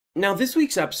Now, this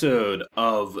week's episode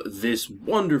of this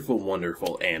wonderful,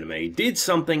 wonderful anime did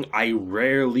something I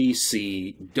rarely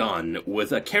see done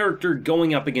with a character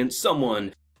going up against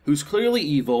someone who's clearly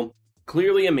evil,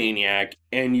 clearly a maniac,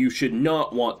 and you should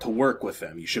not want to work with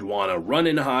them. You should want to run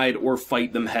and hide or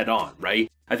fight them head on,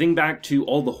 right? I think back to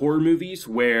all the horror movies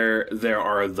where there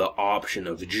are the option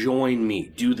of join me,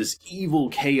 do this evil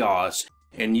chaos,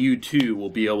 and you too will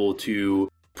be able to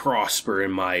prosper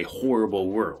in my horrible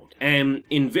world. And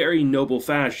in very noble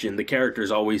fashion, the characters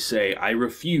always say, I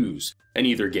refuse, and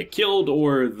either get killed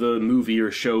or the movie or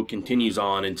show continues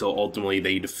on until ultimately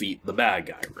they defeat the bad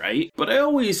guy, right? But I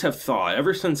always have thought,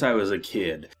 ever since I was a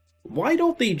kid, why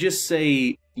don't they just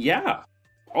say, yeah,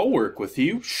 I'll work with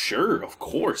you, sure, of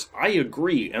course, I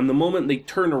agree, and the moment they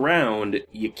turn around,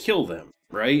 you kill them,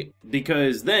 right?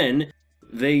 Because then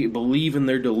they believe in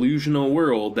their delusional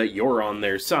world that you're on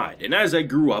their side. And as I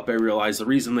grew up, I realized the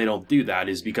reason they don't do that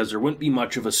is because there wouldn't be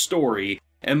much of a story,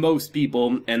 and most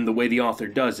people, and the way the author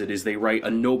does it, is they write a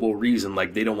noble reason,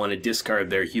 like they don't want to discard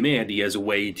their humanity as a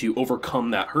way to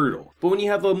overcome that hurdle. But when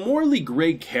you have a morally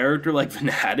gray character like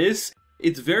Vanitas,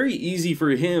 it's very easy for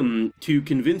him to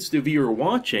convince the viewer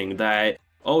watching that,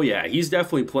 oh yeah, he's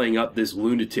definitely playing up this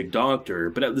lunatic doctor,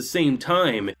 but at the same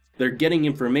time, they're getting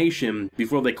information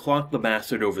before they clock the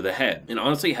bastard over the head. And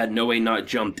honestly, had Nguyen not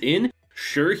jumped in,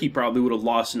 sure, he probably would have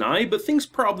lost an eye, but things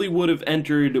probably would have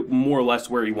entered more or less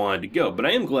where he wanted to go. But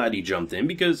I am glad he jumped in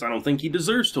because I don't think he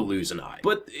deserves to lose an eye.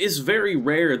 But it's very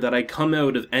rare that I come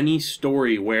out of any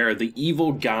story where the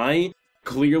evil guy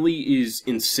clearly is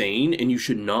insane and you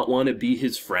should not want to be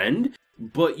his friend,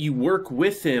 but you work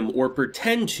with him or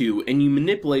pretend to, and you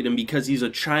manipulate him because he's a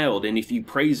child, and if you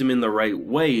praise him in the right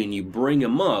way and you bring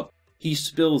him up, he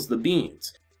spills the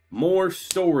beans. More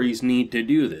stories need to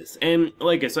do this. And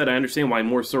like I said, I understand why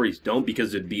more stories don't,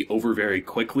 because it'd be over very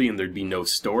quickly and there'd be no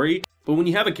story. But when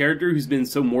you have a character who's been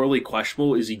so morally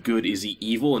questionable, is he good, is he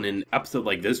evil, and in an episode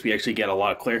like this we actually get a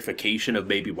lot of clarification of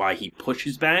maybe why he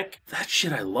pushes back, that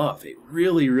shit I love. It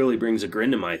really, really brings a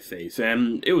grin to my face.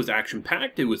 And it was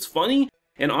action-packed, it was funny,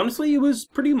 and honestly, it was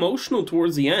pretty emotional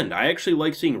towards the end. I actually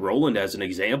like seeing Roland as an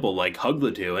example, like hug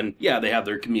the two, and yeah, they have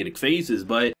their comedic phases,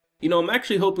 but you know, I'm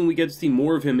actually hoping we get to see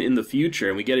more of him in the future,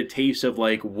 and we get a taste of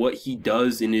like what he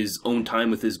does in his own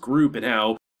time with his group, and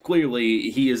how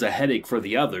clearly he is a headache for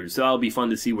the others. So that'll be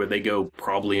fun to see where they go,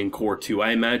 probably in Core 2,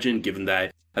 I imagine, given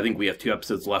that I think we have 2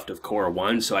 episodes left of Core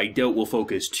 1, so I doubt we'll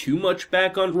focus too much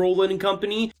back on Roland and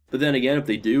company, but then again, if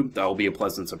they do, that'll be a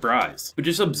pleasant surprise. But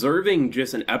just observing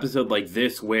just an episode like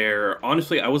this where,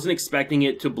 honestly, I wasn't expecting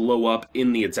it to blow up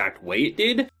in the exact way it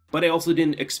did, but I also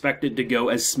didn't expect it to go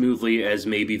as smoothly as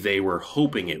maybe they were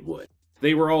hoping it would.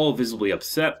 They were all visibly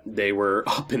upset, they were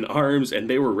up in arms, and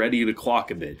they were ready to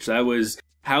clock a bitch. That was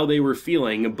how they were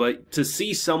feeling, but to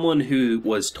see someone who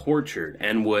was tortured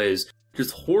and was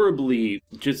just horribly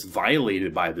just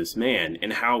violated by this man,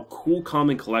 and how cool, calm,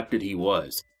 and collected he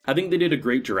was. I think they did a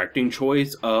great directing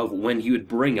choice of when he would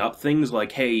bring up things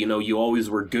like, hey, you know, you always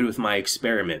were good with my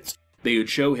experiments. They would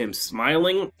show him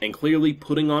smiling and clearly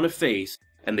putting on a face,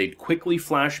 and they'd quickly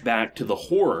flash back to the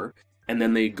horror, and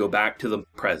then they'd go back to the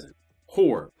present.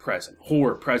 Horror,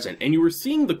 present, and you were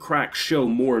seeing the crack show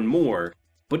more and more,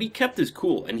 but he kept his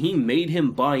cool, and he made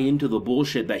him buy into the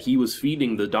bullshit that he was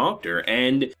feeding the doctor,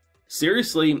 and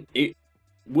seriously, it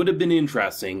would have been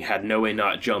interesting had Nguyen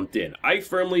not jumped in. I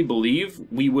firmly believe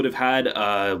we would have had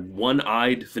a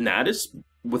one-eyed Vanitas,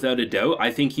 without a doubt.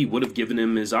 I think he would have given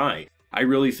him his eye. I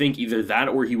really think either that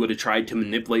or he would have tried to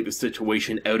manipulate the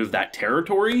situation out of that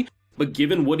territory, but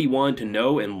given what he wanted to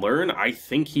know and learn, I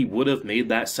think he would have made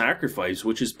that sacrifice,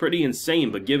 which is pretty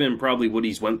insane, but given probably what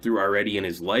he's went through already in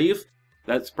his life,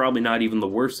 that's probably not even the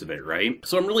worst of it, right?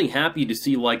 So I'm really happy to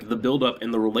see, like, the build-up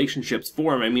and the relationships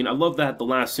form. I mean, I love that the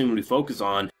last scene we focus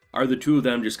on are the two of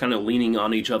them just kind of leaning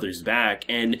on each other's back,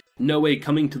 and Nguyen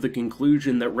coming to the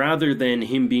conclusion that rather than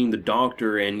him being the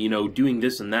doctor and, you know, doing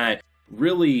this and that,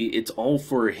 really, it's all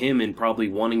for him and probably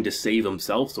wanting to save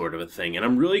himself sort of a thing. And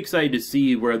I'm really excited to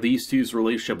see where these two's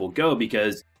relationship will go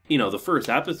because, you know, the first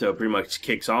episode pretty much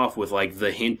kicks off with, like,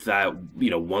 the hint that,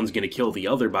 you know, one's gonna kill the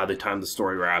other by the time the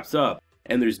story wraps up.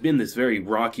 And there's been this very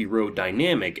rocky road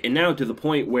dynamic, and now to the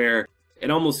point where it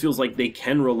almost feels like they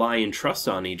can rely and trust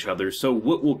on each other, so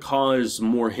what will cause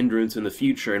more hindrance in the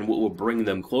future and what will bring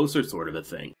them closer sort of a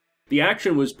thing. The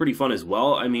action was pretty fun as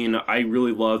well. I mean, I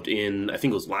really loved in, I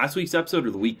think it was last week's episode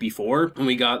or the week before, when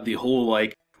we got the whole,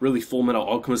 like, really Full Metal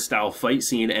Alchemist style fight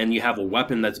scene, and you have a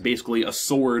weapon that's basically a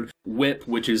sword whip,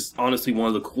 which is honestly one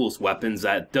of the coolest weapons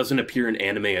that doesn't appear in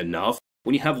anime enough.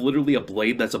 when you have literally a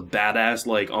blade that's a badass,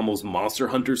 like, almost Monster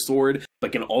Hunter sword,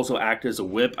 but can also act as a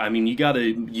whip, I mean, you gotta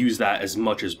use that as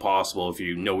much as possible if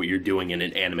you know what you're doing in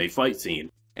an anime fight scene.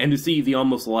 And to see the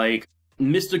almost, like,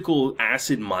 mystical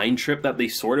acid mind trip that they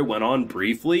sort of went on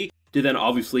briefly, to then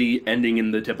obviously ending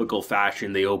in the typical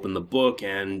fashion, they open the book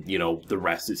and, you know, the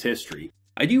rest is history.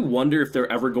 I do wonder if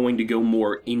they're ever going to go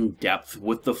more in-depth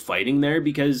with the fighting there,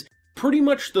 because pretty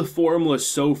much the formula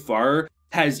so far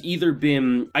has either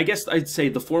been, I guess I'd say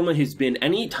the formula has been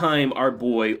anytime our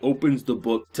boy opens the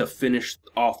book to finish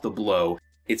off the blow,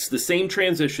 it's the same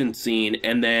transition scene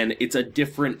and then it's a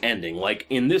different ending. Like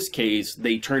in this case,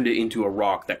 they turned it into a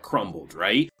rock that crumbled,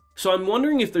 right? So I'm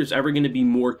wondering if there's ever going to be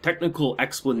more technical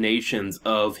explanations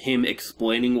of him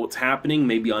explaining what's happening,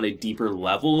 maybe on a deeper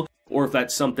level, or if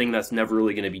that's something that's never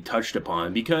really going to be touched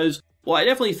upon, because, well, I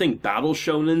definitely think battle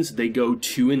shonens, they go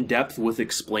too in-depth with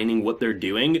explaining what they're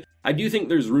doing. I do think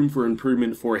there's room for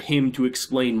improvement for him to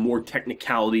explain more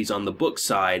technicalities on the book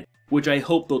side, which I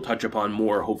hope they'll touch upon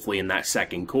more, hopefully, in that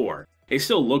second core. It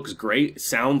still looks great,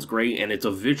 sounds great, and it's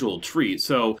a visual treat,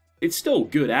 so it's still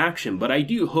good action, but I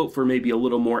do hope for maybe a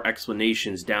little more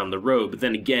explanations down the road, but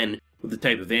then again, with the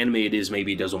type of anime it is,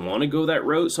 maybe it doesn't want to go that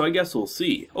route, so I guess we'll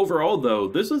see. Overall though,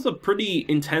 this is a pretty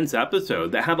intense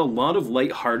episode that had a lot of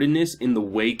lightheartedness in the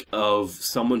wake of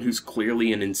someone who's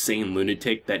clearly an insane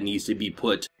lunatic that needs to be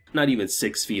put not even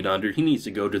 6 feet under. He needs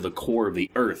to go to the core of the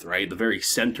earth, right? The very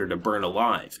center to burn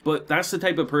alive. But that's the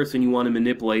type of person you want to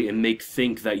manipulate and make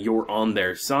think that you're on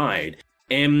their side.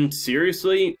 And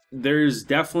seriously, there's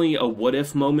definitely a what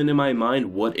if moment in my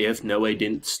mind. What if Noe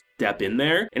didn't step in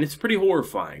there? And it's pretty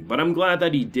horrifying, but I'm glad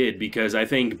that he did, because I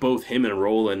think both him and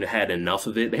Roland had enough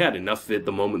of it. They had enough of it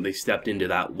the moment they stepped into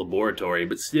that laboratory,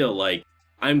 but still, like,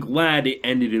 I'm glad it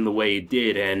ended in the way it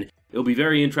did, and it'll be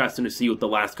very interesting to see what the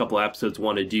last couple episodes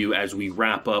want to do as we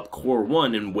wrap up Core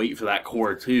 1 and wait for that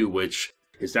Core 2, which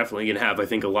is definitely going to have, I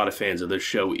think, a lot of fans of this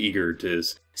show eager to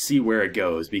see where it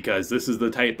goes, because this is the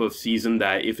type of season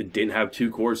that if it didn't have 2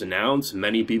 cores announced,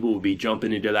 many people would be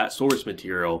jumping into that source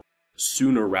material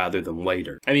sooner rather than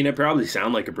later. I mean, I probably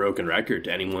sound like a broken record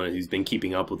to anyone who's been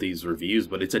keeping up with these reviews,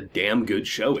 but it's a damn good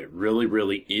show. It really,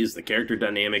 really is. The character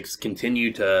dynamics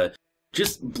continue to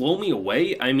just blow me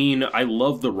away. I mean, I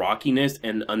love the rockiness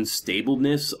and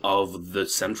unstableness of the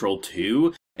Central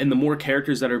 2, and the more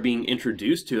characters that are being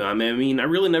introduced to him. I mean, I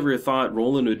really never thought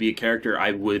Roland would be a character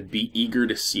I would be eager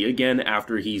to see again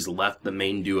after he's left the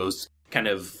main duo's kind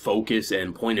of focus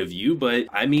and point of view, but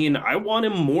I mean, I want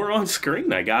him more on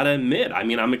screen, I gotta admit. I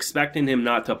mean, I'm expecting him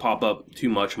not to pop up too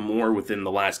much more within the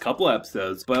last couple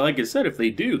episodes, but like I said, if they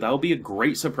do, that'll be a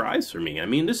great surprise for me. I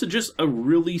mean, this is just a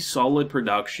really solid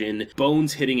production,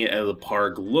 Bones hitting it out of the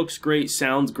park, looks great,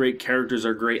 sounds great, characters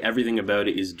are great, everything about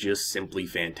it is just simply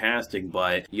fantastic,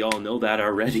 but y'all know that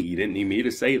already. You didn't need me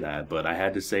to say that, but I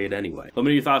had to say it anyway. Let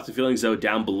me know your thoughts and feelings though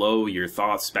down below, your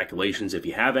thoughts, speculations if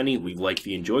you have any. Leave a like if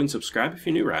you enjoyed and subscribe if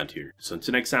you're new around here. So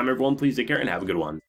until next time everyone, please take care and have a good one.